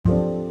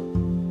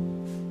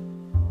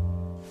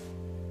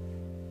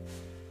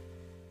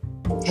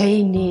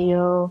Hey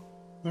Neil,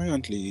 Hi,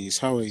 Aunt Lise.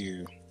 How are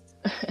you?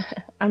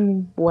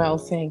 I'm well,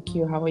 thank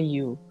you. How are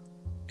you?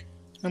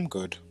 I'm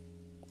good.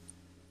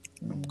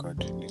 I'm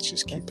good. Let's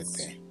just keep it That's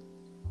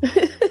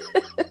there.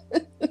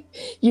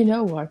 you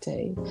know what,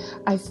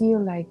 I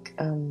feel like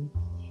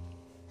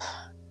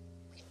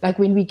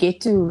when we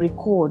get to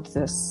record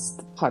this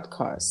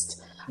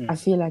podcast, I Mm.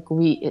 feel like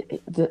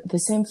the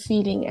same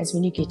feeling as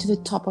when you get to the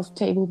top of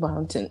Table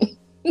Mountain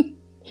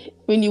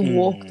when you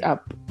walked Mm.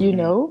 up,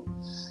 Mm.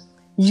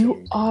 you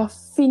Absolutely. are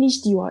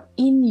finished, you are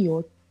in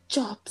your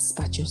jobs,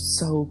 but you're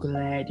so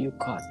glad you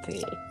got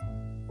there,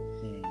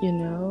 Mm. you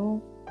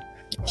know?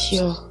 Yes, it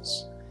Sure.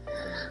 is.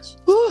 It is.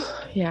 Whew,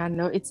 yeah,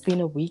 no, it's been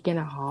a week and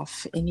a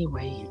half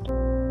anyway.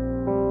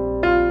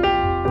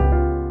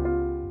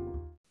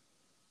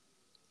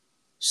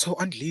 So,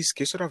 Aunt Lise,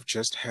 guess what I've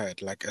just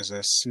had, like as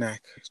a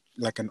snack,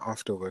 like an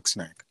after work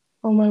snack?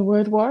 Oh my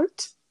word,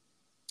 what?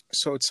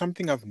 So, it's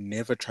something I've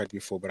never tried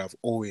before, but I've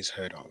always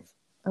heard of.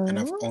 And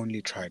I've Oh,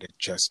 only tried it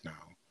just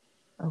now.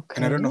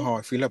 And I don't know okay. how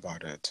I feel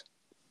about it.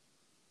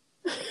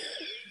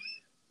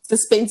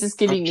 Suspense is I've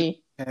killing just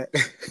me. had,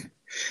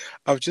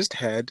 I've just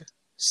had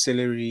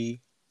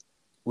celery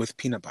with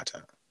peanut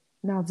butter.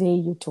 Now there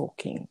you're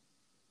talking.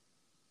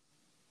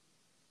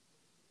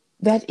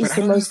 That But is I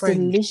the don't know if most I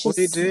enjoyed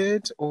delicious.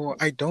 it or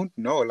I don't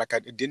know. Like,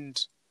 it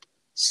didn't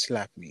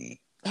slap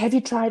me. Have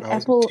you tried I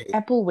wasn't.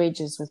 apple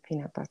wedges with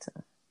peanut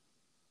butter?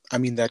 I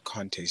mean, that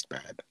can't taste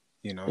bad,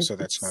 It, so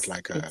that's not it's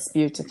like a. it's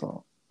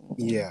beautiful. Mhm.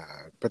 Yeah,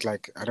 but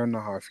like, I don't know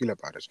how I feel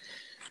about it.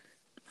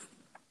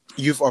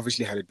 You've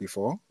obviously had it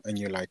before and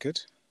you like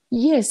it.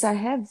 Yes, I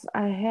have,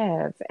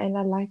 and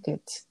I like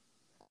it.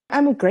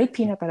 I'm a great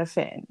peanut butter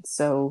fan,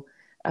 so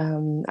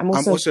I'm I'm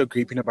also also a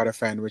Greek peanut butter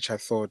fan, which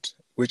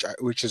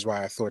is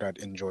why I thought I'd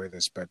enjoy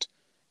this, but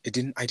it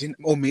didn't. I didn't.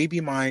 Or maybe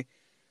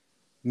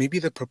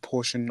the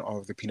proportion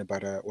of the peanut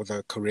butter or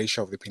the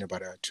ratio of the peanut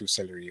butter to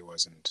celery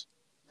wasn't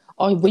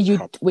or the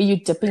proper were you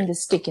dipping the ratio.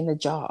 stick in the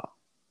jar?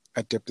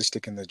 I dipped the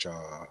stick in the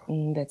jar.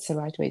 That's the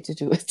right way to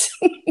do it.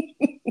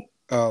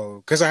 Oh,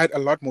 because I had a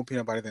lot more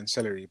peanut butter than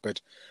celery,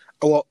 but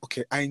oh well,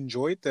 okay. I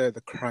enjoyed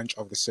the crunch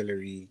of the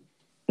celery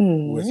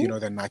with Mm.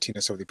 the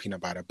nuttiness of the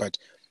peanut butter, but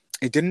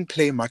it didn't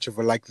play much of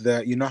a like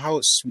the how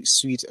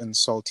sweet and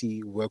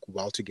salty work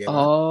well together.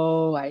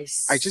 Oh, I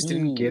I just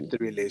didn't get see. the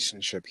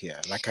relationship here.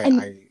 Like And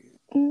I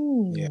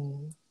yeah.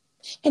 mm,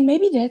 and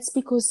maybe that's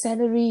because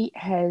celery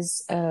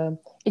has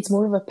it's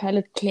more of a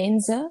palate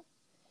cleanser.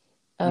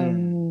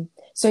 Mm,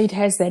 So it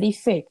has that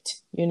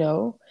effect, you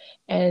know.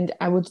 And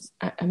I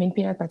mean,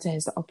 peanut butter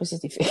has the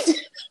opposite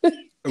effect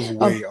of.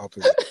 way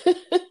opposite.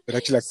 It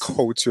actually like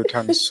coats your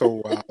tongue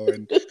so well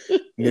and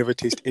never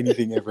taste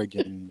anything ever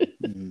again.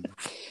 Mm,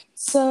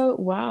 So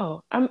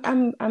wow,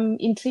 I'm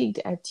intrigued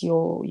at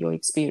your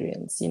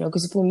experience,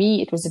 because for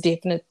me it was a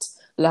definite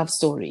love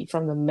story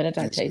from the minute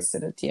I is it?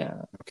 tasted it.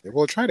 Yeah. Okay,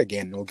 we'll try it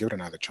again. We'll give it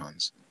another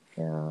chance.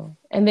 Yeah.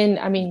 And then,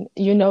 I mean,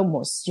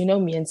 Mos,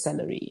 me and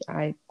celery.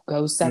 I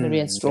go celery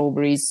and Yeah,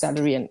 strawberries,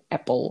 celery and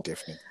apple.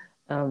 definitely.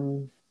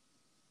 Um,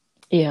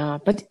 yeah,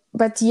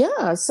 but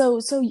yeah, so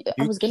I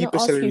You was gonna keep a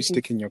ask you celery if you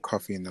stick in your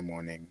coffee in the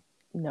morning.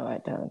 no, I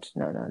don't.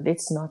 No, no,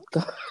 let's not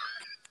go.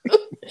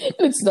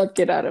 Let's not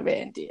get out of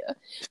hand here.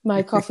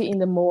 My coffee in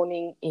the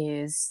morning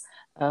is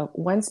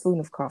 1 spoon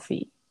of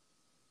coffee,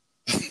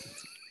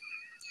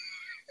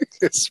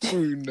 A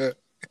spoon.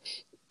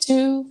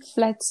 2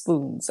 flat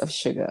spoons of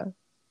sugar,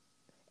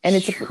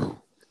 and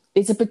Phew.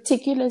 it's a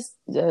particular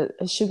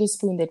sugar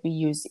spoon that we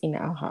use in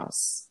our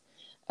house,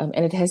 and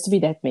it has to be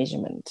that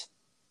measurement.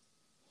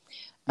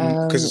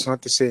 Because Um, it's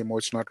not the same or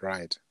it's not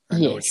right. I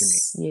know what you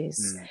yes,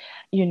 yes,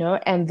 mean.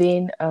 and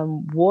then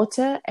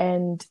water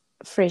and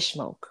fresh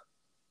milk.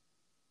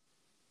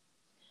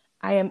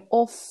 I am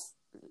off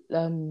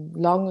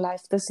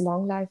this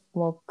long life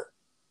milk.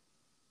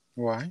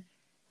 Why?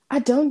 I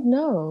don't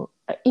know.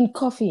 In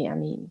coffee, I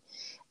mean,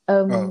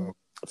 Oh,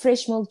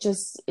 fresh milk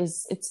just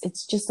is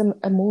it's just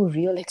a more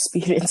real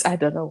experience. I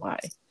don't know why.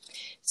 okay.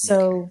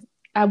 So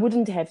I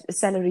wouldn't have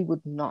salary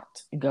would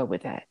not go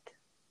with that.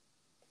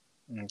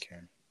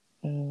 Okay.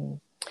 Mm.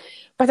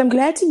 But I'm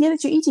glad to hear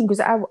that you're eating because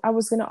I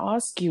was going to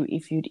ask you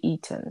if you'd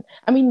eaten.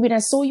 I mean, when I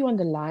saw you on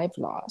the live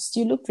last,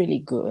 you looked really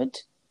good.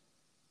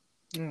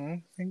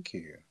 Oh, thank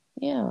you.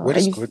 Yeah, What are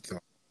is you good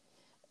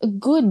though?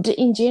 good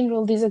in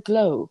general? There's a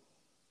glow.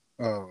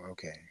 Oh,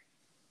 okay.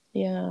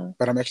 Yeah,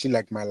 But I'm actually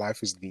like my life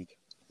is the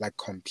like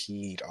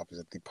complete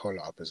opposite, the polar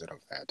opposite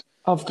of that.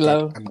 of But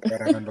glow. I'm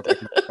glad I don't look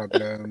like my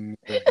problem.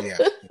 Yeah.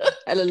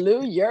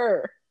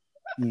 Hallelujah.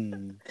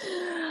 Mm.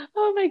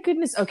 Oh my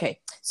goodness. Okay.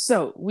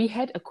 So we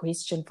had a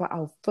question for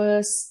our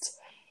first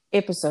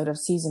episode of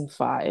season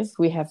 5.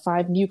 We have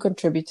 5 new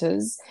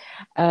contributors.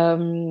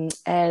 And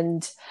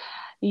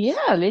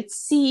yeah, let's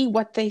see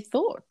what they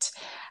thought.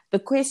 The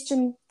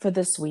question for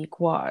this week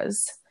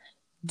was: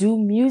 do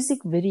music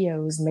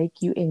videos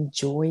make you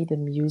enjoy the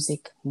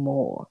music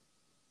more?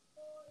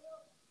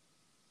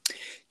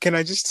 Can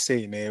I just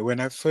say, Naya, when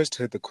I first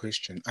heard the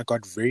question, I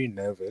got very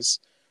nervous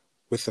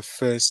with the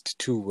first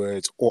two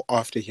words, or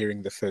after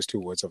hearing the first two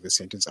words of the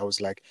sentence, I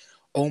was like,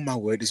 oh my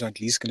word, is at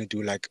least going to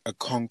do like a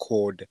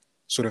Concord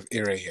sort of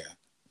era here.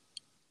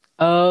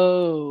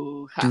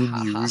 Oh, ha Do ha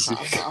ha ha music.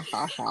 ha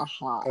ha ha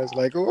I was ha.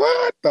 like,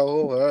 what the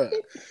whole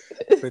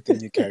but then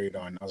you carried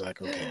on. I was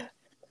like, okay.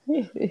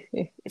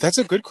 That's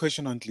a good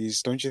question, Aunt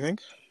Lise, don't you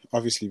think?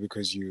 Obviously,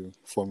 because you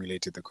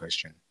formulated the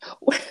question.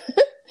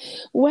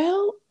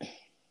 Well,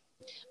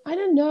 I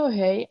don't know.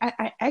 Hey,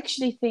 I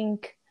actually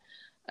think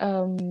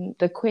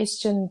the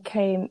question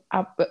came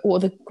up, or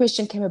the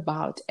question came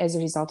about as a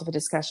result of a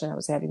discussion I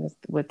was having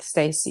with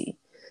Stacey.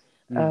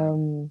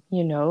 Mm.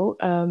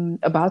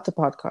 About the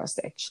podcast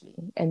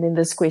actually. And then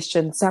this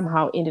question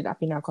somehow ended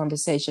up in our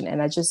conversation,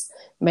 and I just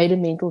made a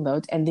mental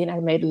note, and then I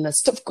made a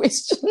list of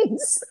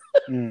questions.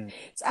 Mm.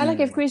 So I like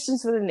have Mm.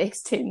 questions for the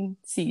next 10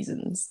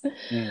 seasons.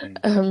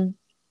 Mm.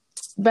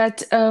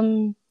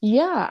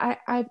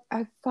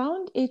 I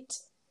found it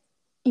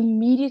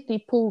immediately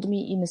pulled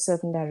me in a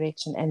certain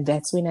direction, and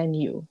that's when I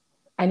knew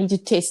I need to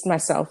test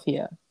myself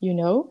here,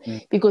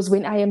 Mm. because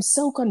when I am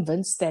so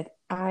convinced that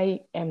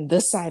I am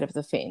this side of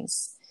the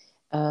fence,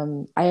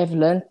 I have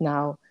learned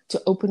now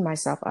to open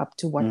myself up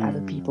to what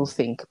other people Mm.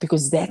 think,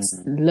 because that's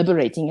Mm.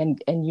 liberating,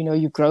 and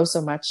you grow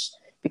so much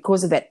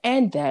because of that.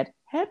 And that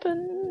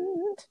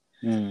happened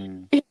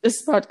Mm. in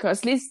this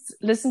podcast. Let's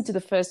listen to the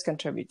first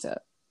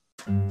contributor.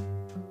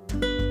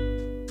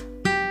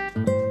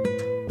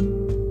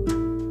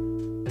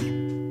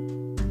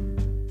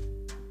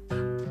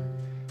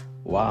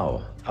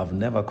 Wow, I've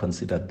never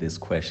considered this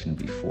question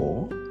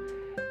before.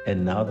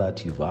 And now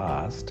that you've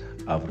asked,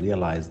 I've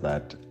realized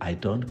that I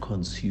don't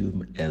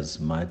consume as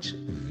much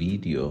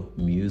video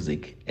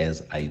music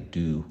as I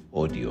do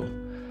audio,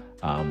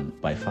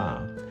 by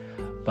far.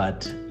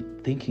 But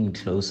thinking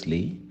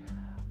closely,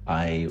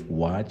 I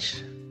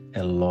watch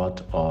a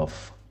lot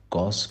of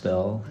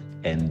gospel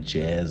and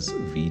jazz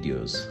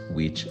videos,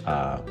 which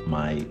are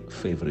my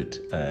favorite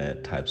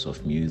types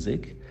of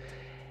music.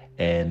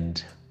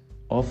 And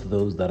of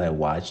those that I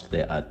watched,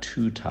 there are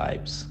two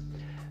types: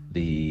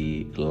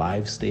 the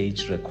live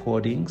stage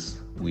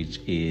recordings, which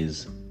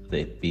is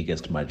the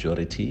biggest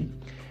majority,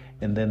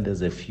 and then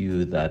there's a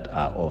few that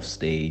are off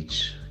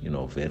stage,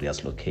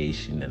 various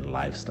location and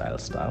lifestyle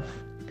stuff.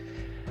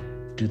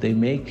 Do they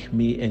make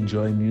me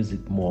enjoy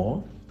music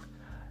more?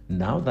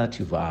 Now that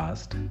you've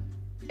asked,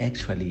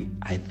 actually,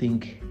 I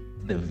think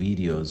the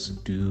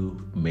videos do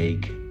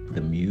make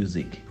the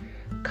music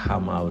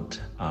come out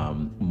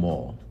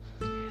more.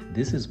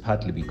 This is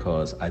partly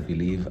because I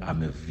believe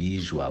I'm a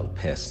visual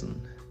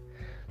person.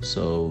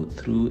 So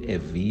through a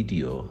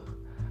video,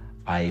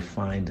 I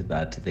find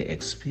that the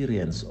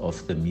experience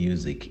of the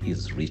music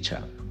is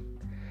richer.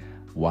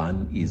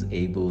 One is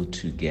able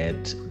to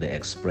get the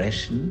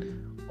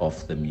expression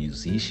of the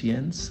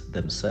musicians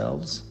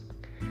themselves.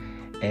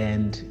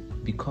 And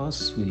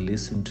because we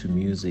listen to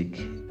music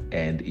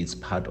and it's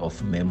part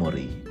of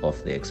memory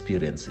of the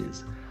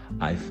experiences,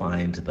 I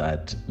find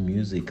that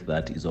music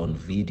that is on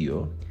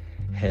video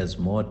has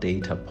more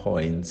data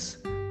points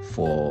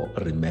for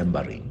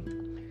remembering.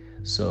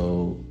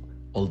 So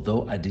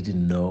although I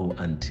didn't know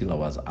until I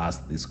was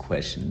asked this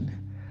question,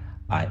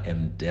 I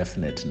am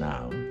definite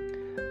now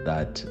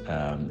that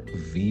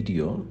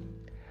video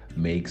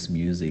makes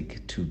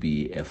music to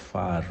be a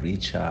far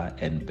richer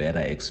and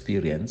better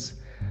experience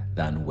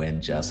than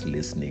when just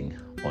listening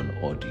on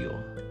audio.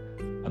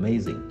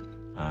 Amazing.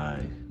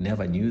 I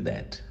never knew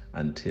that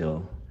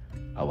until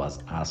I was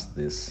asked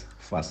this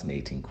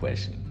fascinating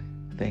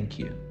question. Thank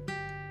you.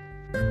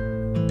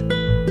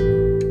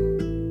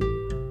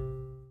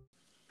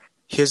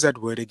 Here's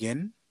that word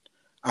again.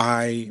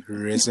 I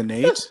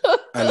resonate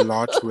a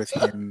lot with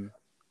him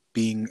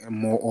being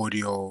more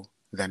audio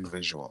than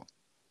visual.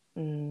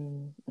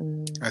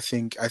 I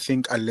think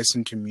I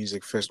listen to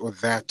music first, or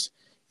that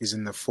is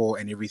in the fore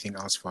and everything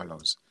else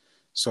follows.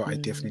 So I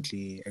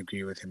definitely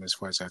agree with him as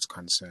far as that's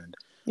concerned.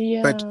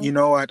 Yeah. But you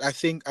know what? I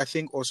think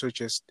also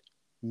just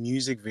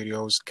music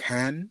videos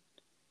can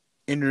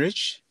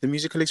enrich the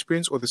musical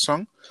experience or the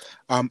song.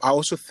 I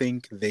also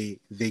think they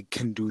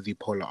can do the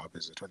polar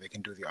opposite, or they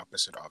can do the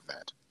opposite of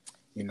that.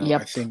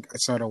 Yep. I think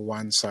it's not a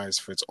one size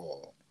fits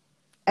all.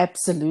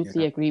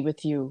 Absolutely agree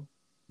with you.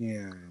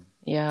 Yeah.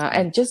 Yeah,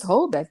 and just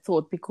hold that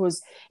thought,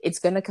 because it's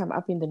going to come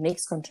up in the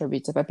next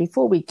contributor. But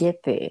before we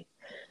get there,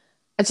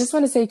 I just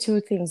want to say two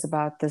things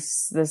about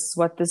this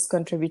what this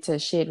contributor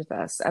shared with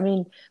us. I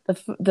mean,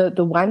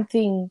 the one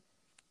thing.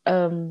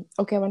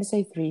 Okay, I want to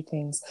say three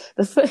things.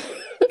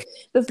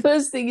 The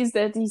first thing is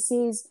that he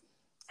says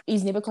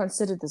he's never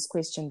considered this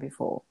question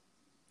before.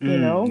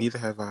 Neither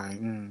have I.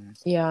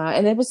 Yeah,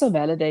 and that was so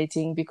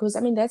validating, because I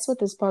mean that's what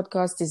this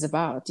podcast is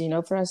about.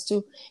 For us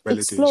to Validation.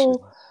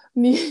 explore,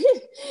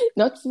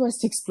 not for us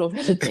to explore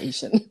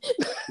validation,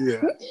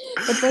 Yeah.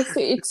 but for us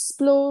to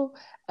explore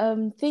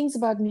things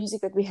about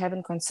music that we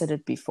haven't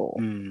considered before.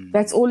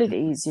 That's all it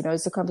is.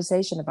 It's a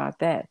conversation about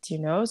that.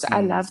 So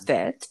I love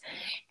that.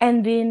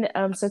 And then,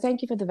 so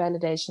thank you for the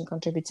validation,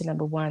 contributor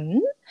number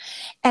one.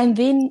 And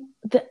then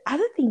the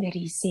other thing that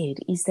he said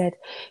is that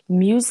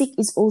music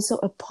is also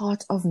a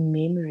part of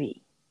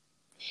memory.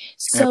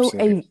 So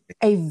Absolutely.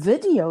 a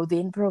video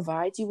then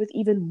provides you with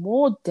even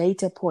more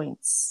data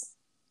points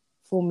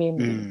for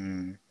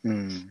memory.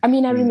 I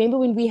mean, I remember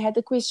when we had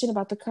the question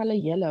about the color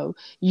yellow,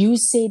 you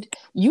said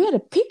you had a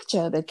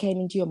picture that came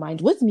into your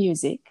mind with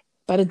music,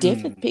 but a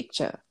definite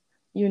picture,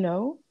 you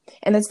know?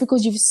 And that's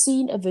because you've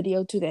seen a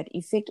video to that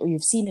effect, or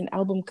you've seen an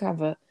album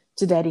cover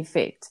to that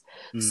effect.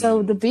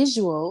 So the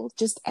visual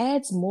just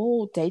adds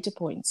more data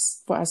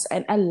points for us.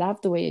 And I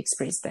love the way you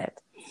expressed that.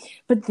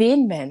 But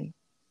then, man,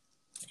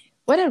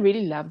 what I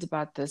really loved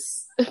about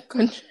this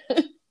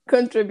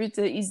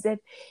contributor is that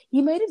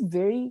he made it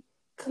very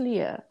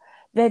clear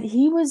that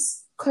he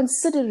was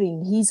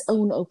considering his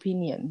own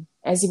opinion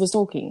as he was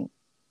talking.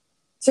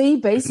 So he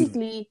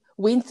basically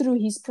went through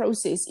his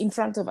process in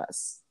front of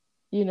us,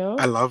 you know?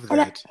 I love And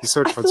that. He's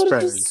so I thought it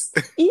transparent. was,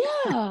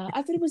 yeah,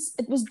 I thought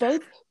it was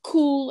both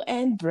cool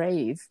and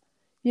brave,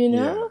 you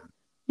know?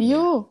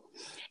 Yeah.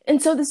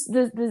 And so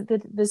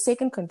the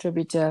second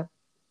contributor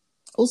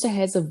also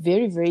has a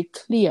very, very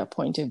clear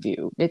point of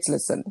view. Let's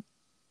listen.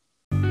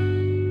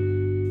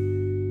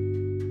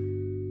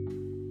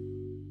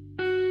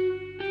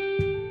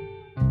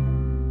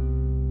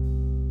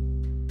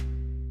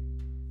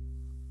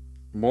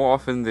 More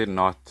often than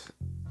not,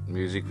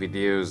 music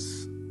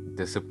videos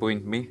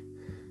disappoint me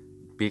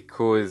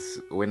because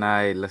when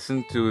I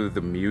listen to the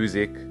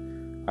music,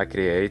 I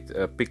create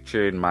a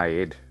picture in my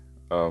head.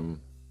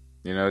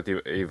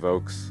 It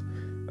evokes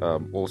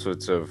all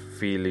sorts of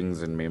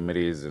feelings and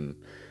memories, and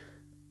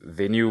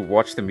then you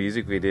watch the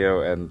music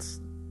video and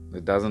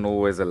it doesn't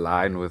always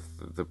align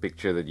with the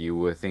picture that you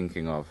were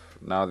thinking of.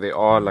 Now, there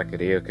are like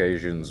rare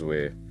occasions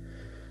where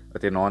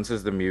it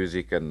enhances the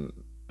music and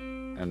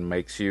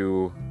makes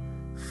you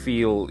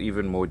feel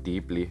even more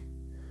deeply,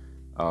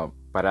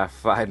 but I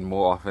find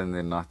more often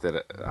than not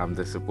that I'm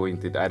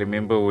disappointed. I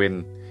remember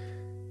when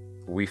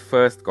we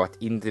first got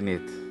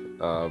internet,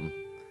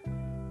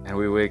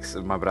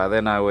 and my brother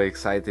and I were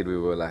excited. We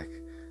were like,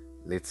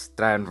 let's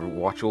try and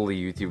watch all the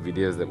YouTube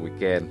videos that we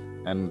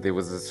can. And there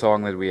was a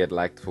song that we had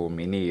liked for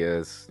many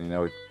years,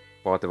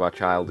 part of our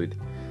childhood,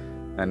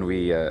 and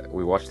we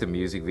watched the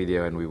music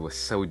video and we were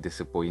so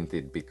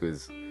disappointed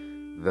because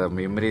the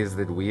memories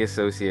that we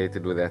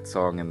associated with that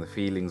song and the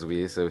feelings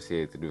we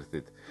associated with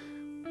it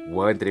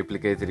weren't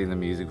replicated in the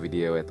music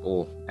video at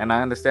all. And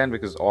I understand,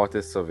 because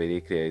artists are very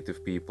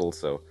creative people,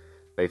 so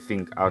they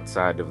think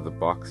outside of the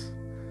box,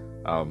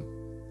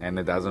 and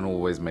it doesn't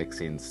always make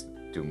sense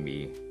to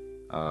me.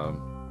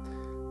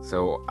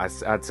 So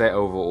I'd say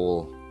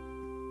overall,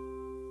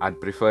 I'd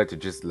prefer to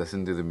just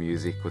listen to the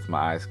music with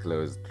my eyes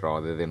closed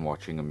rather than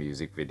watching a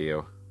music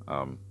video.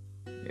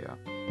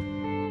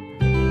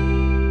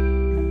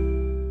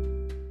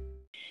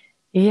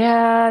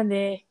 Yeah,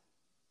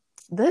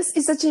 this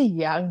is such a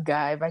young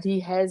guy, but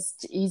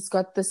he's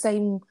got the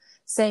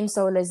same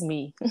soul as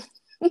me.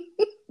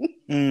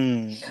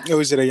 Oh,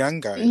 is it a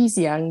young guy? He's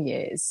young,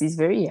 yes. He's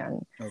very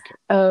young. Okay.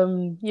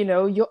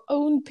 Your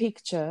own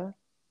picture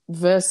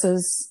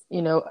versus,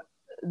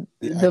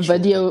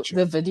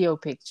 The video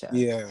picture.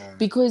 Yeah.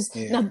 Because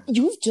now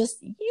you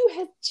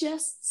have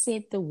just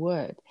said the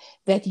word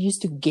that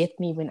used to get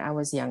me when I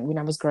was young, when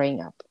I was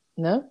growing up.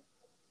 No?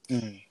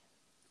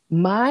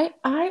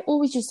 I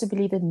always used to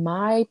believe that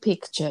my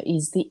picture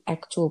is the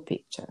actual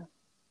picture.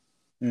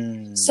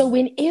 So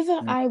whenever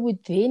I've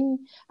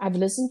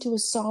listened to a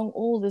song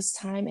all this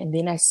time, and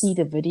then I see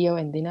the video,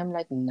 and then I'm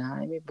like,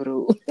 nah,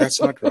 bro. That's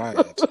not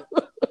right.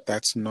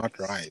 That's not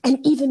right.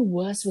 And even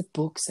worse with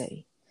books,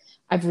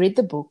 I've read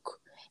the book,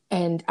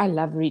 and I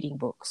love reading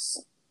books,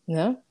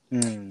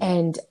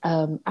 And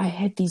I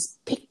had these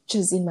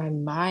pictures in my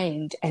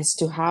mind as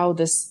to how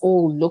this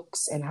all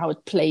looks and how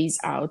it plays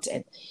out.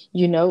 And,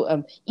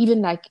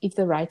 even like if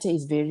the writer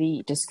is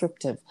very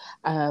descriptive,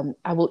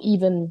 I will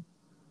even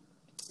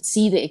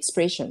see the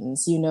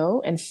expressions,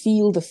 and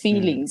feel the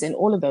feelings and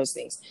all of those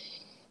things.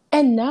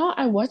 And now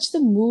I watch the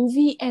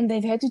movie and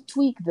they've had to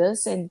tweak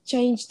this and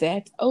change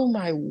that. Oh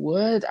my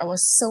word, I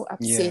was so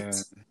upset.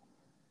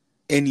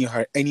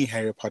 Yeah. Any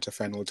Harry Potter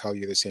fan will tell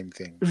you the same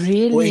thing.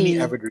 Really? Or any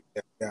avid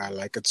reader. Yeah,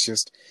 like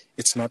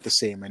it's not the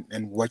same.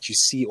 And what you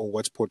see or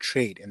what's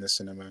portrayed in the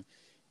cinema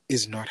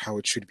is not how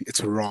it should be.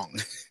 It's wrong.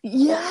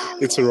 Yeah.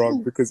 It's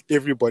wrong because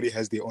everybody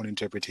has their own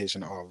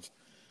interpretation of,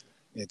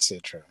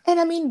 etc. And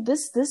I mean,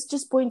 this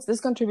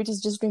contributors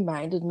just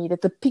reminded me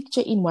that the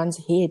picture in one's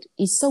head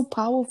is so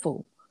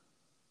powerful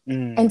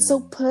and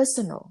so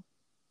personal,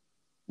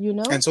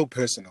 And so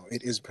personal.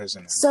 It is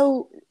personal.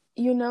 So,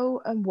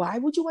 why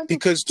would you want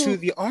because to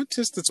the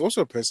artist, it's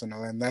also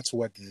personal, and that's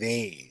what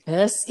they.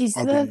 This is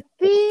the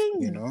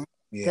thing.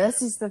 Yeah.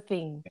 This is the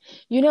thing.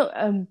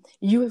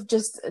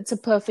 It's a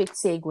perfect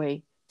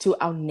segue to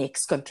our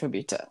next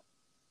contributor.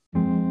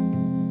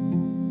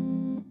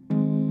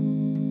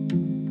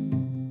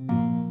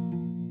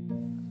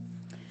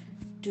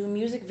 Do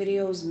music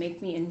videos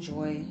make me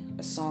enjoy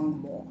a song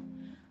more?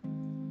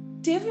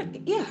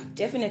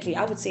 Definitely.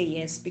 I would say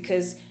yes,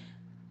 because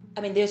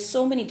there's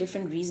so many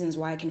different reasons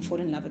why I can fall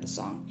in love with a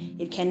song.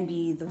 It can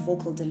be the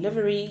vocal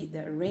delivery,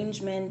 the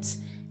arrangement,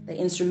 the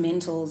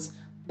instrumentals,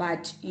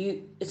 but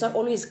it's not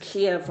always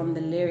clear from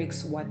the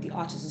lyrics what the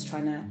artist is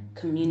trying to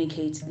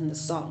communicate in the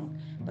song.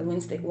 But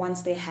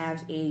once they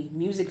have a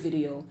music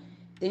video,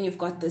 then you've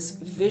got this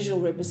visual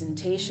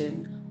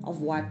representation of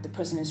what the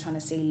person is trying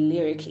to say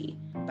lyrically.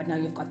 But now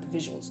you've got the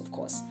visuals, of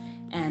course.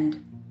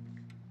 And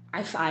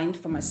I find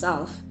for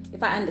myself,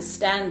 if I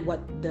understand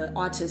what the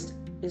artist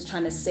is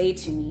trying to say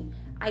to me,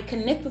 I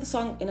connect with the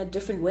song in a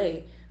different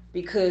way,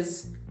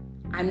 because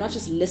I'm not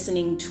just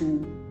listening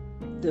to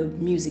the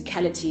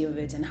musicality of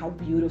it and how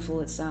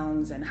beautiful it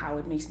sounds and how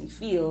it makes me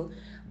feel,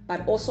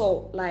 but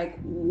also like,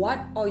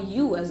 what are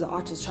you as the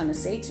artist trying to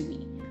say to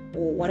me,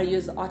 or what are you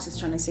as the artist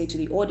trying to say to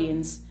the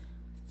audience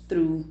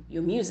through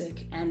your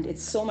music? And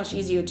it's so much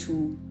easier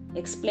to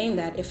explain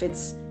that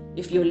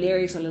if your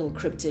lyrics are a little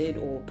cryptic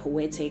or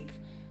poetic,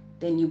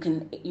 then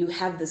you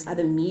have this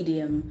other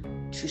medium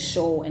to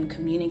show and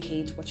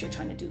communicate what you're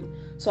trying to do.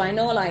 So I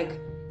know, like,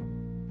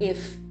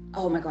 if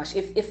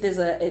there's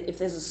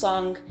a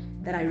song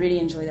that I really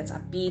enjoy that's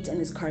upbeat and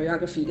this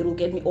choreography, it'll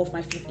get me off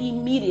my feet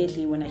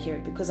immediately when I hear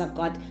it, because I've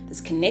got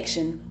this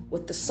connection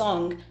with the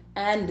song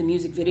and the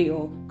music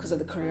video because of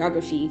the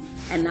choreography,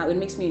 and now it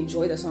makes me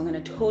enjoy the song in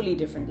a totally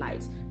different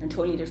light, in a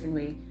totally different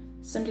way,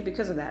 simply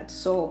because of that.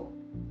 So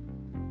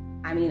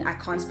I mean, I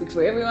can't speak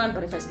for everyone,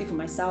 but if I speak for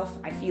myself,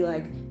 I feel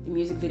like the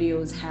music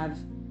videos have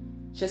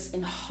just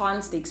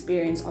enhanced the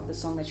experience of the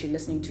song that you're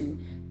listening to,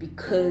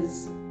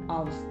 because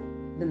of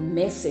the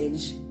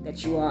message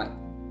that you are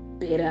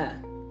better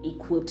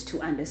equipped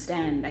to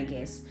understand, I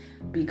guess,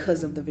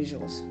 because of the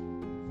visuals.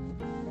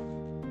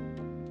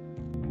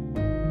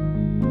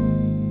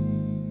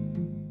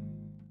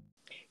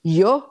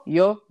 Yo.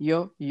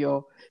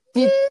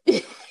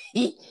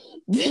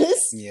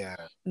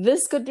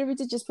 This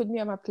contributor just put me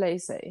on my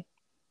place, eh?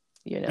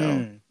 You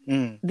know,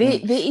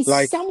 there is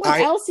like, someone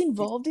else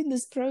involved in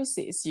this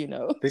process, you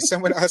know. There's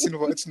someone else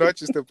involved. It's not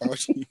just about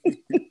you.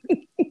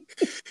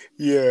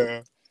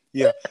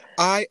 Yeah.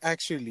 I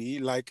actually,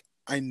 like,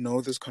 I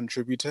know this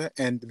contributor,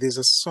 and there's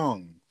a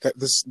song that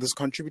this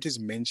contributor's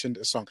mentioned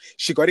a song.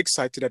 She got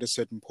excited at a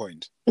certain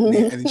point, and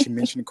then she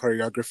mentioned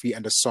choreography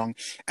and a song,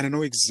 and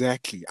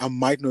I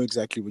might know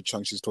exactly which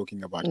song she's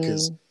talking about,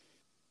 because,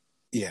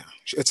 yeah,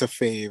 it's a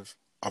fave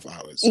of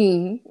ours.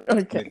 Okay.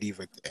 I'm gonna leave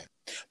it there.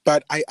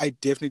 But I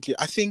definitely,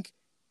 I think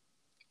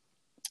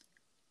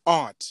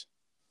art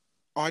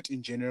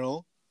in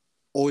general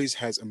always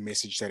has a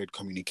message that it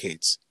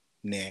communicates.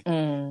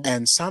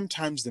 And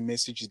sometimes the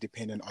message is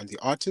dependent on the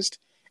artist,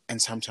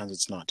 and sometimes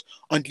it's not.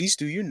 At least,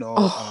 do you know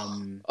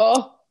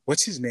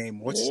what's his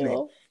name?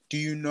 Do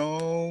you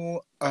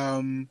know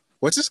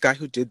what's this guy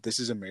who did This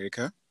Is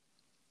America?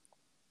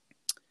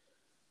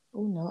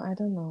 Oh no, I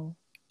don't know.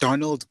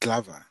 Donald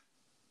Glover.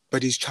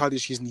 But his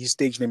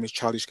stage name is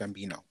Childish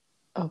Gambino.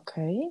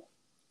 Okay.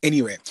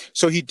 Anyway,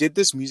 so he did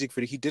this music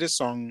video. He did a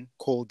song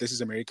called This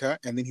Is America,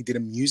 and then he did a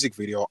music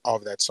video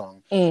of that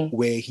song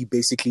where he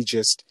basically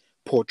just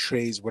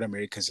portrays what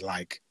America's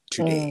like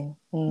today.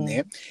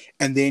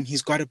 And then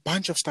he's got a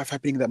bunch of stuff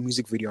happening in that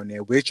music video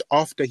there, which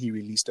after he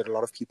released it, a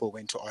lot of people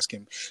went to ask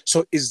him,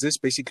 so is this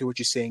basically what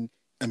you're saying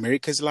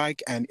America's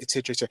like, and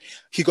etc.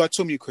 He got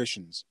so many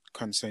questions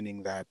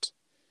concerning that,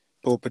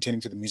 or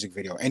pertaining to the music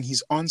video, and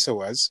his answer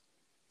was,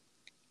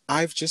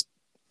 I've just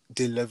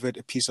delivered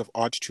a piece of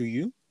art to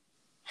you.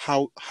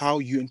 How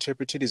you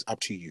interpret it is up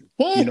to you,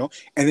 you know?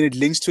 And then it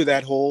links to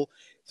that whole,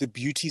 the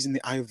beauty is in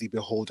the eye of the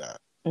beholder,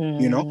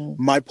 you know?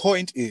 My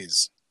point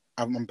is,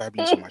 I'm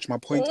babbling so much. My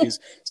point is,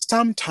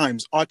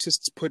 sometimes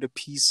artists put a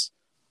piece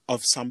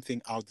of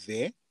something out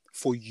there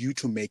for you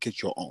to make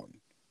it your own.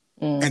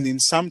 And then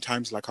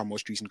sometimes, like our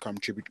most recent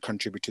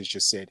contributors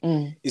just said,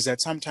 is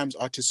that sometimes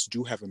artists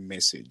do have a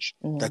message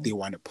that they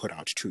want to put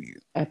out to you.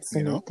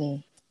 Absolutely. You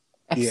know?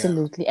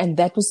 Absolutely. Yeah. And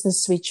that was the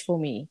switch for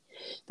me.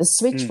 The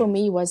switch for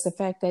me was the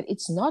fact that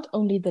it's not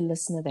only the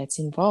listener that's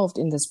involved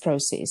in this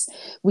process.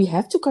 We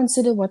have to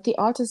consider what the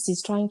artist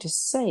is trying to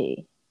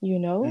say, you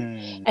know,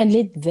 and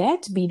let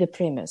that be the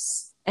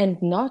premise,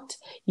 and not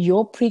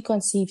your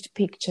preconceived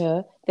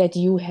picture that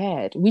you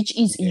had, which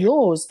is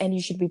yours, and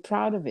you should be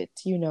proud of it,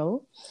 you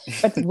know.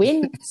 But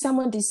when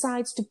someone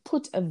decides to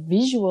put a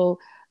visual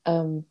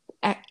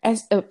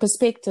as a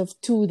perspective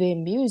to their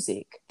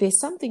music, there's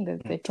something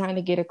that they're trying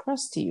to get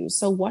across to you.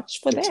 So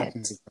watch for that.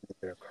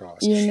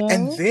 You know?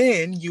 And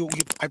then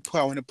I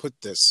want to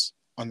put this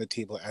on the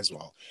table as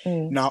well.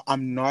 Now,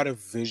 I'm not a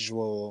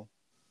visual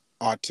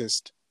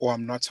artist, or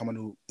I'm not someone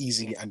who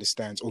easily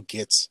understands or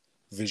gets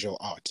visual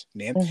art.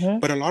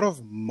 But a lot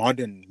of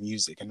modern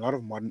music and a lot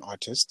of modern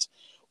artists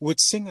would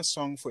sing a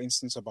song, for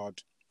instance,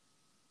 about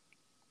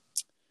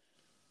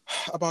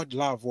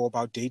love or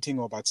about dating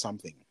or about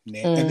something,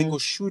 and then go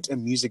shoot a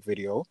music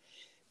video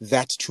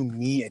that, to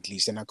me at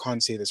least, and I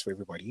can't say this for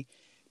everybody,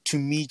 to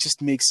me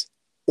just makes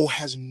or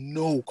has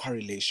no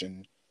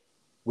correlation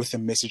with the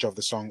message of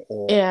the song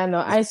or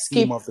the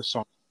theme of the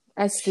song.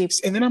 I skip.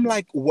 And then I'm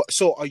like, what?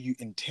 So are you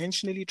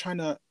intentionally trying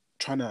to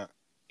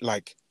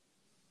like,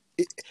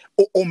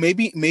 or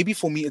maybe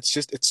for me it's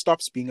just, it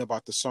stops being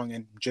about the song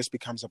and just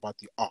becomes about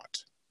the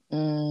art.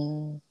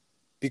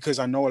 because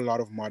I know a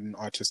lot of modern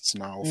artists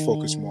now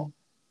focus more on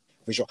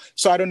visual.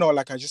 So I don't know,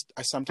 like I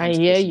sometimes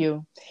I hear question,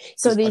 you.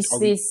 So are we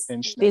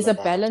intentional there's a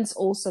about balance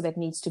also that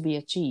needs to be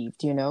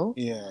achieved, you know?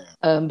 yeah.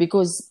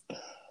 Because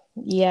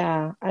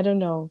yeah, I don't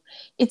know.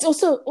 It's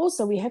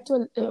also we have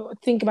to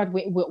think about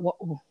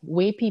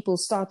where people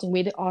starting,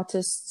 where the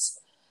artists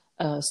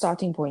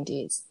starting point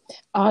is.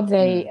 Are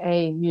they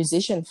a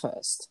musician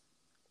first,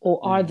 or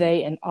are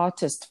they an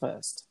artist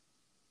first?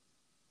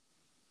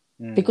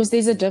 Because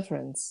there's a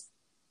difference.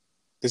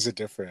 There's a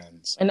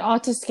difference. An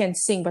artist can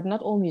sing, but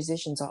not all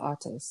musicians are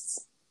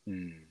artists.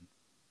 You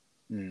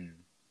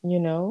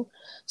know,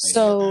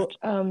 so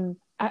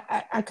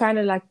I kind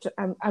of like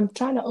I'm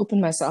trying to open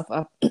myself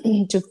up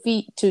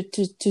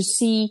to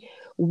see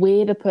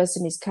where the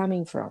person is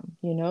coming from.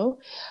 You know,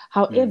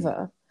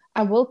 however,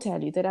 I will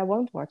tell you that I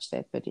won't watch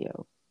that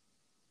video.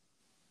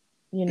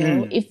 You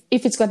know, if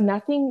it's got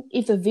nothing,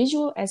 if the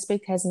visual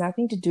aspect has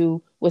nothing to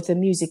do with the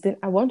music, then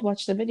I won't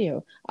watch the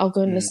video. I'll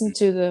go and listen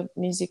to the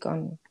music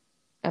on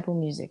Apple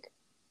Music.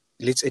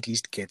 Let's at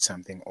least get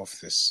something off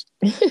this.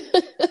 You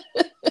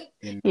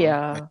know?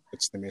 Yeah.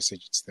 It's the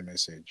message. It's the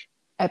message.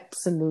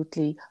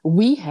 Absolutely.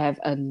 We have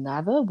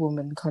another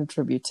woman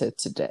contributor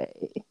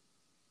today.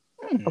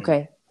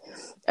 Okay.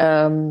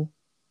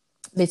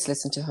 Let's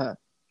listen to her.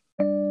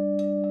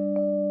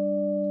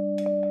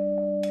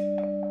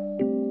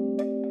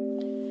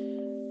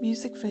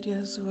 Music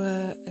videos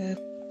were a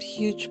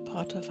huge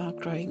part of our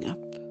growing up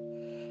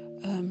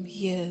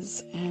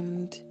years,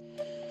 and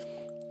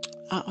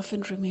I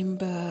often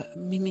remember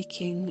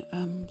mimicking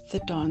the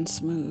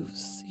dance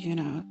moves, you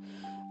know,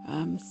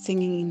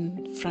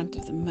 singing in front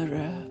of the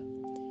mirror,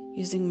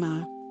 using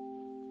my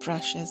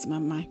brush as my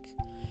mic.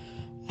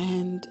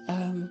 And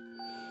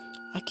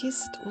I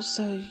guess it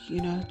also,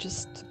 you know,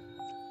 just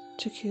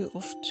took you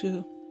off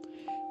to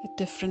a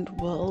different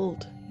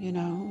world, you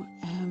know,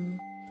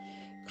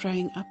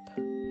 growing up.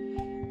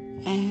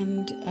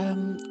 And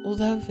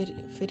although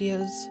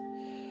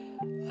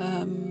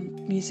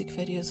music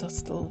videos are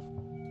still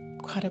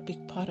quite a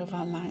big part of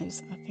our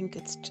lives, I think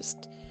it's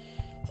just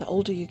the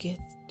older you get,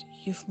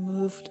 you've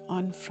moved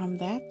on from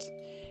that,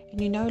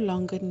 and you no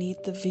longer need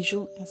the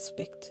visual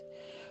aspect,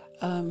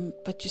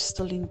 but you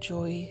still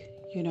enjoy,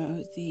 you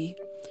know, the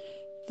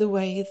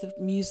way the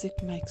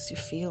music makes you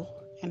feel.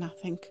 And I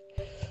think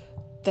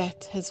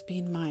that has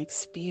been my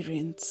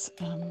experience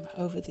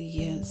over the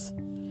years.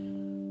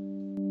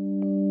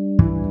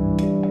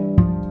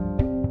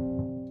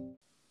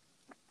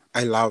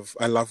 I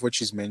love what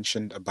she's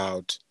mentioned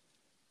about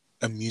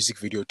a music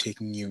video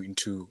taking you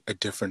into a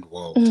different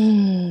world.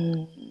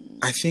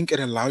 I think it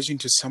allows you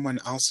into someone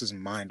else's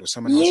mind or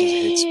someone else's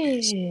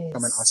headspace,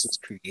 someone else's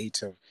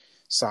creative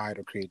side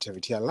or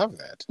creativity. I love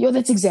that. Yo,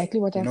 that's exactly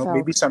what I felt.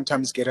 Maybe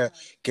sometimes get a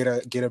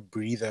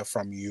breather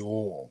from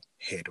your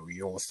head or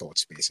your thought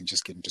space and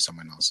just get into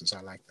someone else's. I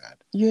like that.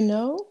 You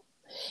know?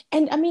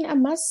 And I mean, I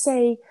must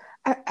say,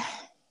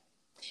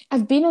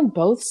 I've been on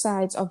both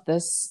sides of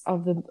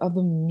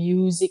the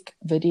music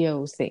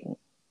video thing,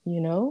 you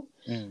know?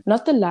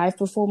 Not the live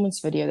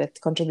performance video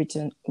that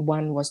contributor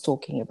one was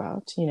talking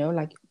about, you know,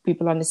 like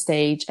people on the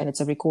stage and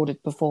it's a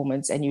recorded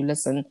performance and you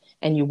listen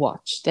and you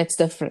watch. That's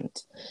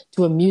different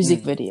to a music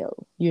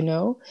video, you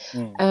know.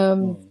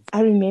 I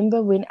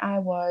remember when I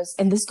was,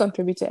 and this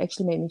contributor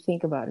actually made me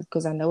think about it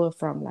because I know her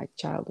from like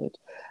childhood.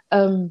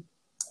 I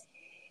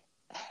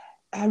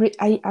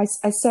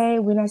say,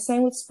 when I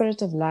sang with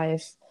Spirit of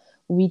Life,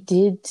 we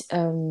did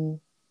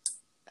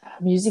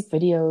music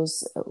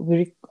videos.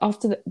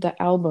 After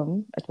the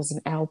album, it was an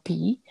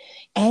LP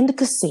and a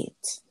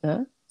cassette.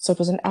 So it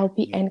was an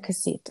LP and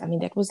cassette. I mean,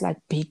 that was like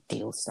big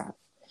deal stuff.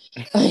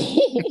 This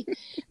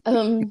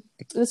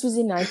was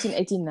in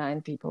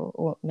 1989, people,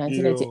 or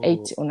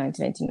 1988 or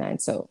 1989.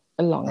 So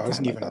a long time ago. I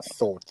wasn't even a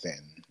thought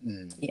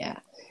then. Yeah.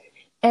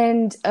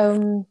 And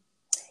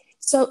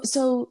so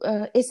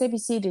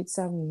SABC did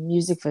some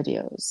music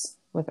videos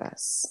with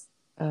us.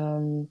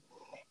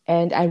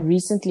 And I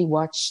recently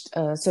watched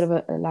sort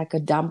of like a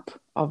dump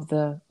of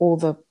all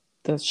the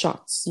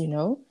shots, you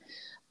know,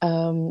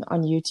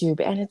 on YouTube.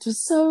 And it was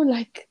so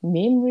like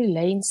memory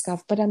lane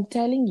stuff. But I'm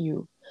telling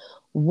you,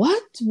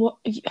 what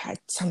I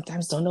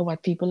sometimes don't know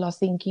what people are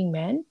thinking,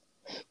 man.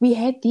 We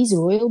had these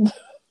royal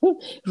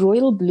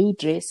blue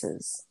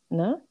dresses,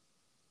 no?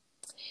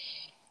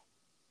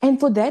 And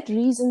for that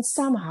reason,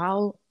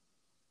 somehow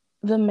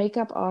the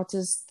makeup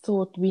artist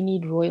thought we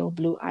need royal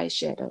blue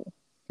eyeshadow.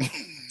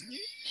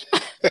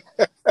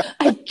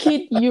 I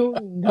kid you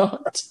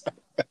not.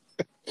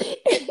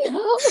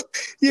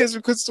 Yes,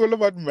 because it's all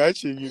about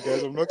matching, you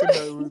guys. I'm not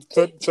gonna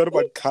it's not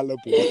about color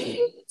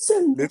blocking.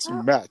 So let's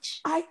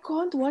match. I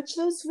can't watch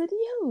those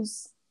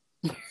videos.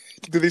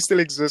 Do they still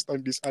exist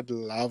on this? I'd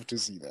love to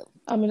see them.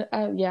 I mean,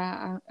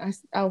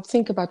 I'll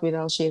think about whether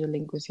I'll share the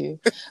link with you.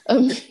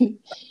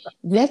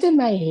 That in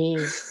my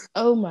hair.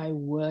 Oh my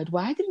word!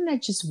 Why didn't I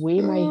just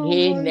wear my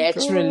hair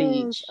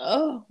naturally? Gosh.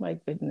 Oh my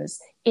goodness.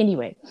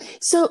 Anyway,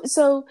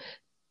 so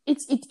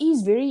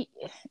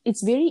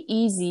it's very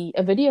easy.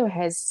 A video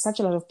has such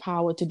a lot of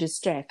power to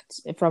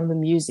distract from the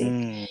music,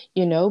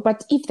 Mm,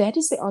 but if that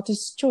is the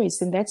artist's choice,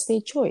 then that's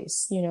their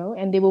choice,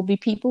 and there will be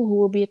people who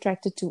will be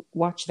attracted to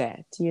watch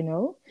that.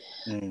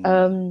 mm.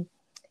 um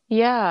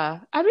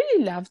yeah, I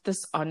really love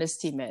this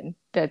honesty, man,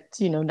 that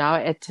now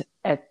at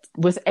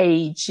with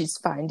age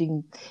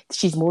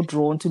she's more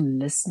drawn to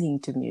listening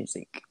to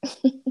music.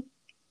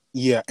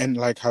 Yeah, and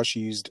like how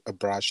she used a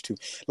brush to,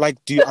 like,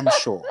 I'm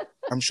sure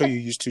you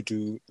used to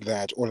do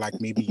that, or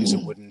like maybe use a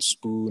wooden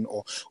spoon.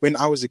 Or when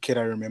I was a kid,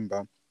 I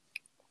remember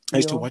I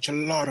used to Yeah. watch a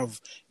lot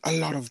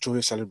of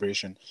Joyous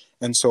Celebration,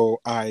 and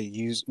so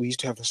we used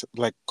to have this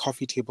like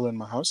coffee table in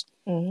my house,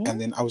 and Hmm.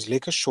 then I was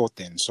Laker short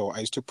then, so I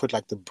used to put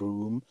like the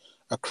broom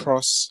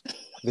across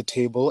the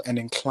table and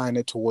incline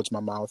it towards my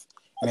mouth,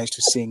 and I used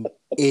to sing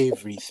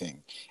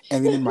everything.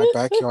 And then in my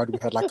backyard, we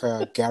had like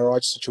a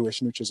garage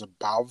situation which was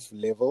above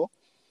level,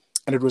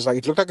 and it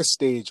looked like a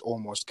stage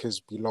almost because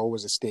below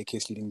was a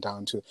staircase leading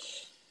down to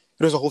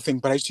it was a whole thing,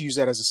 but I used to use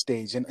that as a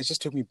stage, and it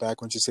just took me back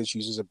when she said she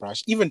uses a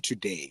brush. Even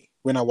today,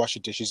 when I wash the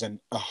dishes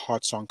and a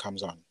hot song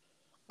comes on,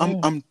 Mm.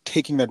 I'm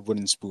taking that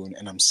wooden spoon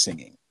and I'm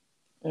singing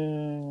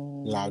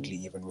loudly,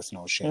 Mm. even with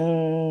no shame.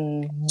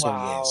 Mm. So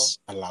Wow. yes,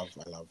 I love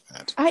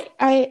that.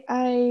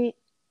 I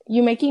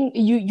you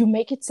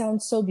make it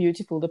sound so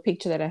beautiful, the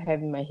picture that I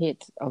have in my head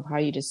of how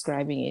you're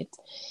describing it,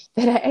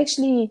 that I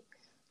actually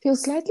feel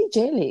slightly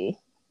jelly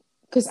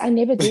because I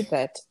never did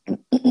that.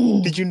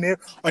 Did you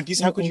never, Aunties?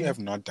 How could you Mm-mm. have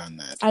not done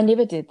that? I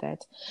never did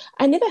that.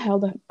 I never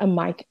held a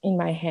mic in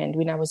my hand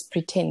when I was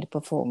pretend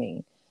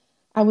performing.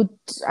 I would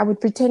I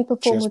would pretend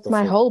perform Just with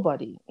my before. whole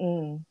body.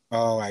 Mm.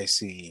 Oh, I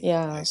see. I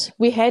Yeah, see.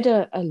 we had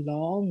a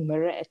long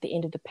mirror at the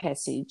end of the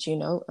passage,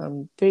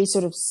 very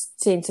sort of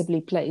sensibly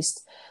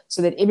placed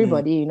so that Mm,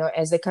 everybody,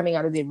 as they're coming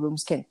out of their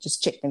rooms, can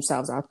just check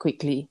themselves out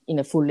quickly in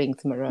a full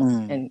length mirror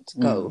mm, and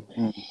mm, go.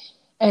 mm,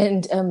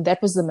 And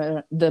that was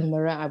the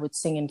mirror I would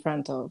sing in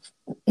front of.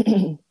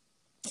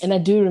 And I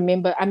do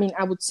remember, I mean,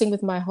 I would sing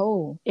with my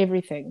whole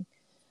everything.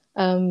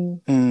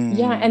 Um,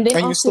 yeah, mm. and then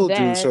And you after still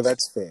do, so that,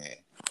 that's fair.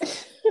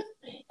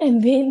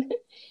 and then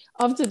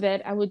after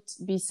that, I would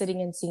be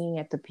sitting and singing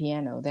at the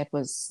piano. That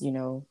was,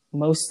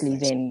 mostly I see.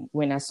 then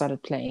when I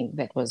started playing,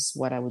 that was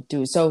what I would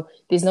do. So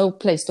there's no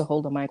place to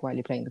hold a mic while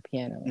you're playing the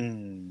piano.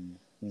 Mm,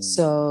 mm.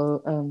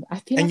 So I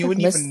feel And like you I've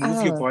wouldn't even missed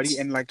move your out. body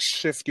and like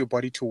shift your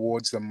body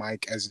towards the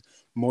mic as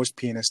most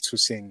pianists who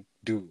sing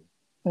do.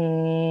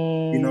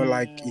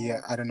 Like, yeah,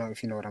 Mm, I don't know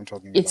if you know what I'm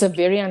talking it's a about.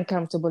 very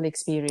uncomfortable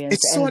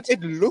experience. And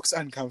It looks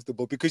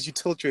uncomfortable because you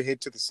tilt your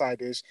head to the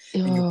side-ish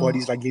and your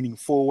body's like oh, leaning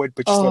forward,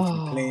 but you still have to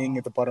be playing at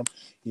oh, the bottom.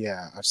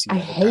 Yeah, I've seen I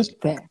that. It does hate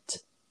look uncomfortable.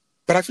 that.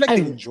 But I feel like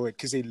they I enjoy it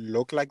because they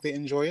look like they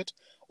enjoy it,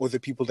 or the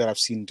people that I've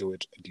seen do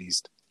it at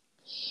least.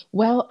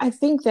 Well, I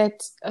think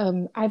that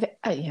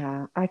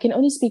yeah, I can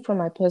only speak from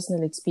my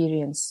personal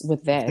experience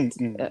with that,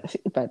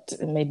 Mm, but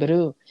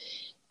maybe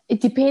it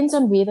depends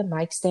on where the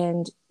mic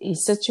stand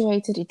is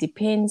situated. It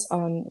depends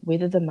on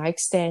whether the mic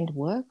stand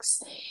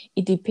works.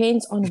 It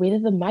depends on whether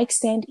the mic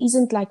stand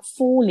isn't like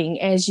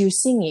falling as you're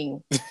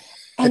singing.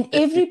 And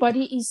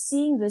everybody is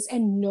seeing this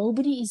and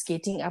nobody is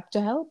getting up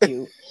to help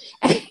you.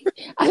 And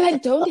I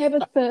like don't have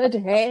a third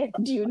hand.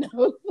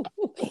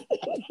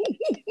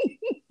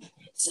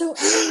 So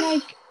I'm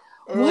like,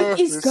 what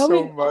is there's so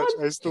going much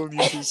on? I still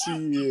need to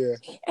see.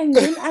 And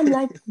then I'm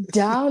like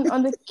down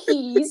on the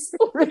keys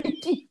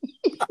already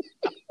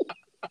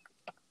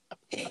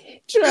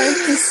trying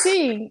to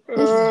sing.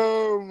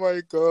 Oh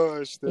my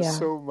gosh, there's Yeah.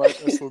 so much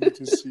I still need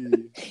to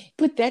see.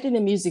 Put that in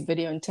a music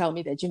video and tell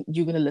me that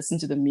you're going to listen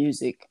to the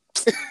music,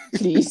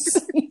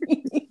 please.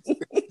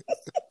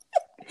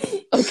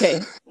 Okay,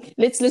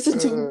 let's listen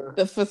to Uh,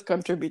 the fifth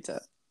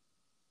contributor.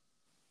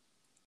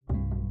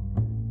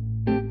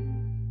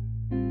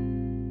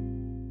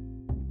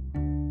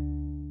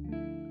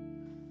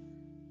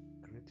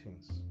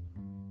 Greetings.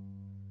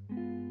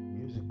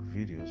 Music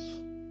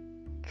videos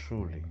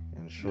truly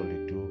and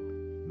surely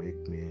do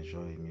make me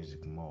enjoy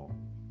music more,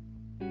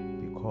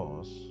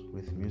 because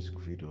with music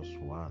videos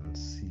one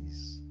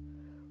sees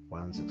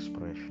one's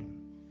expression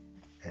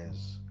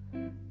as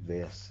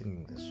they are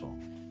singing the song.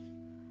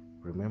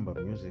 Remember,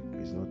 music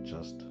is not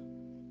just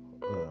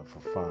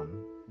for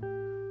fun,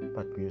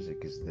 but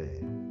music is there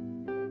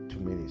to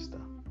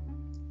minister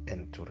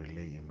and to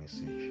relay a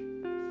message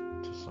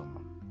to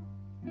someone.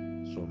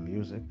 So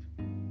music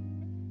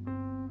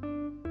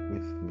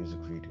with music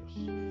videos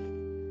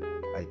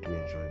I do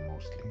enjoy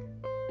mostly,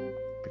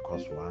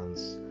 because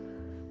one's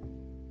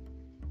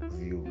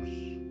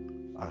views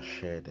are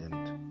shared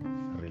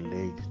and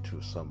relayed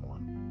to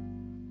someone,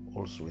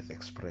 also with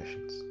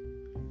expressions.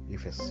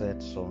 If a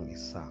sad song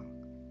is sung,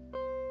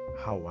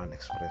 how one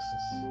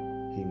expresses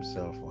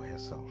himself or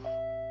herself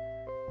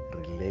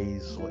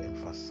relays or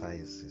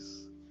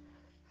emphasizes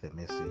the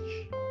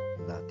message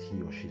that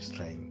he or she is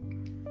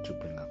trying to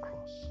bring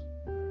across.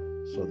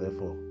 So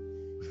therefore,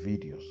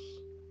 videos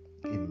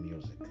in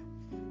music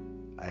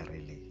I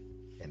really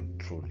and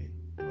truly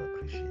do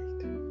appreciate.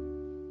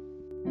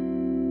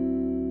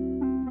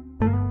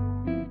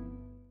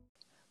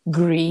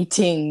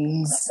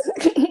 Greetings.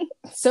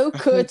 So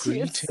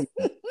courteous. Greetings.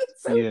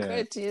 So Yeah.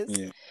 courteous.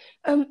 Yeah.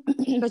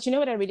 But you know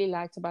what I really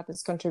liked about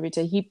this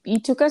contributor? He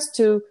took us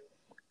to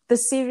the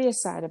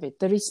serious side of it,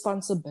 the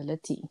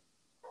responsibility.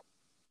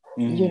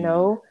 You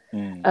know,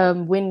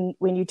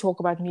 when you talk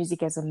about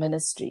music as a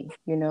ministry,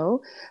 you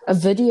know, a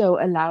video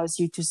allows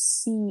you to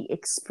see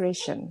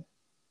expression,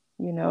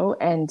 you know,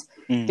 and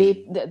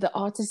the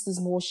artist is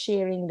more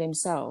sharing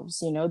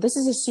themselves, you know. This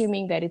is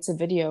assuming that it's a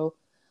video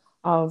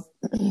of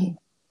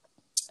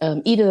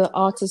either the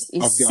artist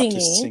is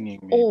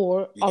singing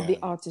or of the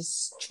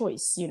artist's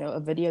choice, you know, a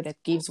video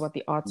that gives what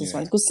the artist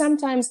wants. Because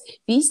sometimes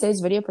these days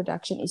video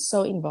production is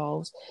so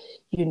involved,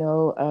 you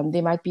know,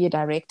 there might be a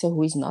director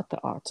who is not the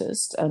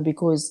artist,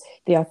 because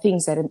there are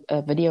things that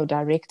a video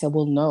director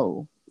will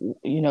know,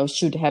 you know,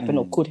 should happen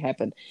or could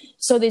happen.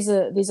 So there's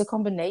a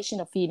combination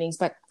of feelings,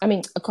 but I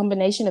mean, a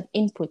combination of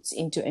inputs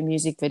into a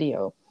music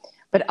video.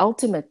 But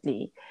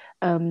ultimately,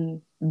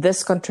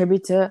 this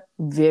contributor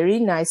very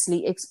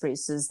nicely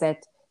expresses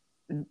that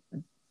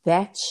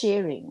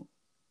sharing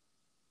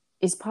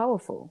is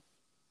powerful,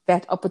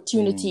 that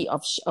opportunity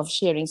of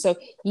sharing. So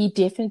he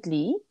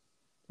definitely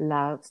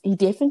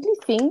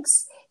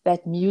thinks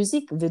that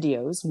music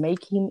videos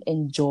make him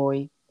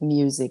enjoy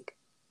music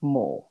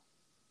more.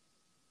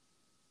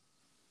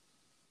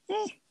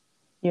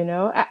 You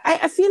know,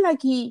 I feel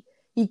like he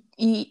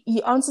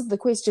answered the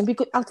question,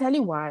 because I'll tell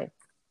you why.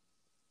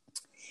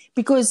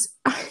 Because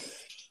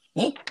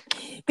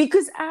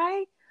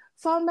I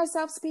found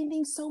myself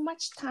spending so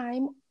much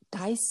time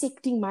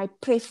dissecting my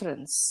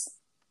preference,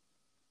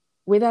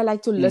 whether I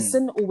like to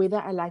listen or whether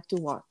I like to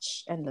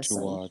watch and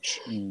listen.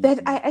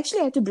 That I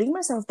actually had to bring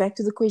myself back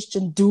to the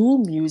question, do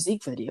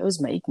music videos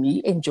make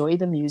me enjoy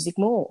the music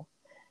more?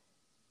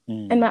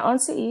 And my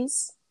answer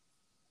is,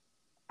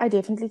 I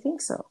definitely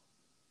think so.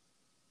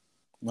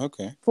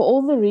 Okay. For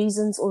all the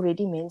reasons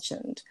already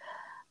mentioned,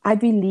 I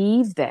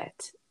believe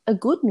that a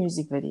good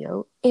music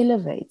video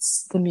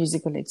elevates the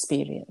musical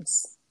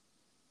experience.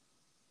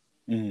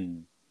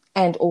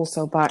 And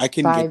also by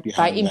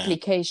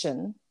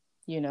implication,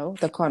 you know,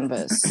 the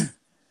converse.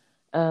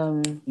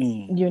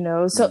 You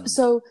know,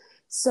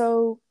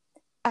 so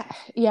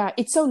yeah,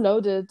 it's so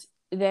loaded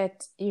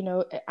that, you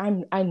know,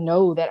 I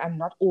know that I'm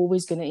not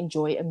always going to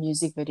enjoy a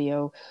music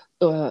video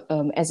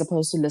as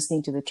opposed to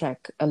listening to the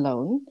track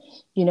alone.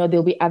 You know,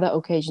 there'll be other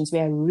occasions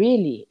where I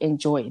really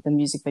enjoy the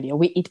music video,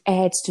 where it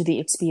adds to the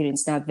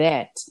experience. Now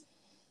that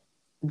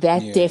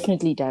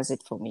definitely does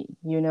it for me.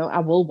 You know, I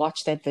will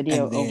watch that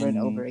video over and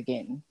over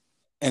again.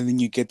 And then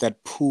you get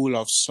that pool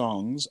of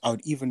songs. I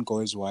would even go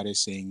as wide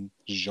as saying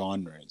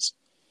genres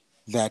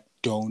that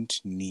don't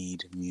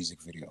need music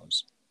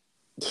videos.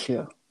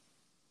 Yeah.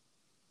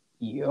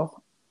 Yeah.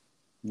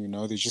 You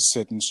know, there's just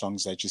certain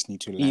songs that just need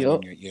to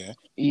land in your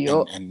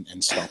ear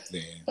and stop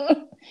there.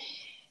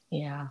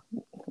 Yeah.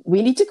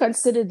 We need to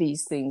consider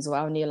these things.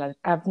 Wow, Neil,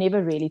 I've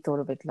never really thought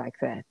of it like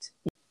that.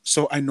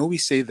 So I know we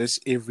say this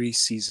every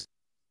season,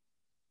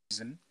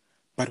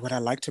 but what I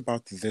liked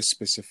about this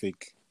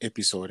specific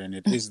episode, and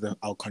it is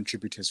our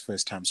contributor's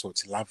first time, so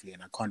it's lovely,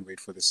 and I can't wait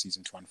for the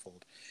season to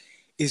unfold,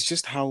 is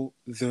just how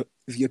the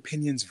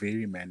opinions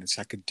vary, man. It's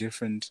like a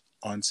different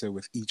answer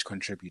with each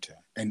contributor,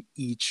 and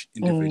each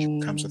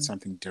individual comes with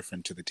something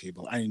different to the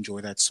table. I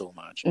enjoy that so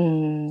much.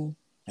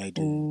 I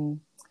do.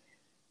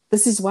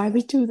 This is why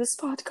we do this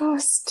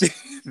podcast.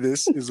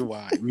 This is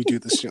why we do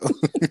the show.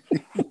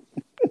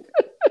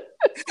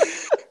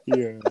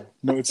 Yeah.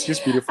 No, it's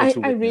just beautiful to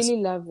witness. I really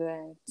love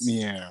that.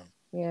 Yeah.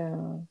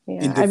 Yeah.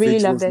 I really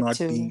love that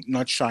too.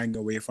 Not shying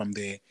away from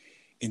their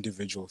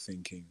individual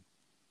thinking.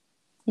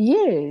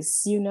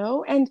 Yes, you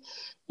know, and,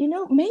 you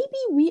know, maybe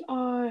we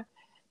are,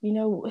 you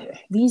know,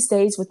 these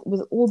days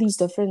with all these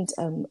different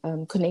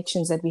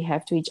connections that we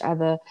have to each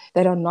other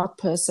that are not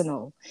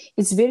personal,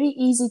 it's very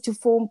easy to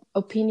form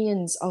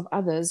opinions of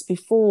others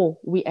before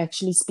we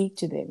actually speak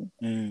to them,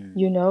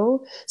 you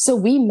know? So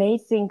we may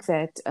think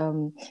that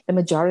the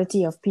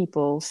majority of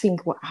people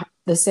think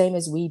the same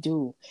as we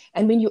do.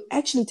 And when you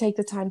actually take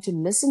the time to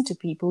listen to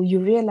people, you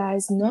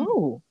realize,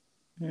 no.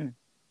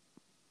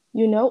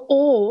 You know,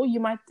 or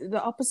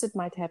the opposite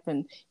might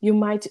happen. You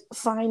might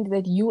find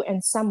that you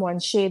and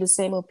someone share the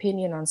same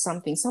opinion on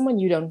something, someone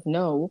you don't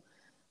know,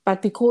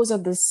 but because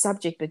of the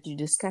subject that you're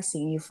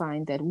discussing, you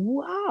find that,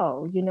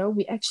 wow, you know,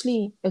 we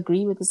actually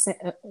agree with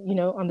you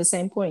know, on the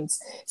same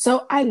points.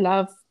 So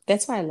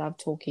that's why I love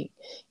talking.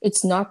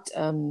 It's not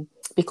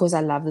because I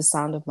love the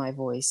sound of my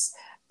voice,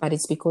 but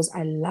it's because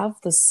I love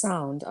the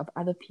sound of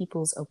other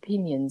people's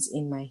opinions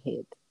in my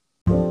head.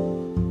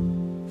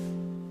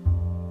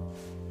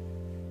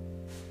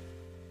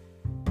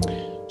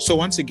 So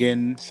once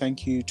again,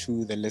 thank you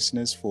to the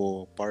listeners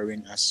for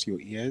borrowing us your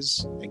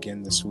ears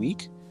again this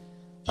week.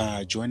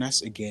 Join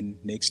us again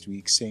next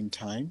week, same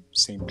time,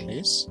 same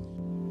place.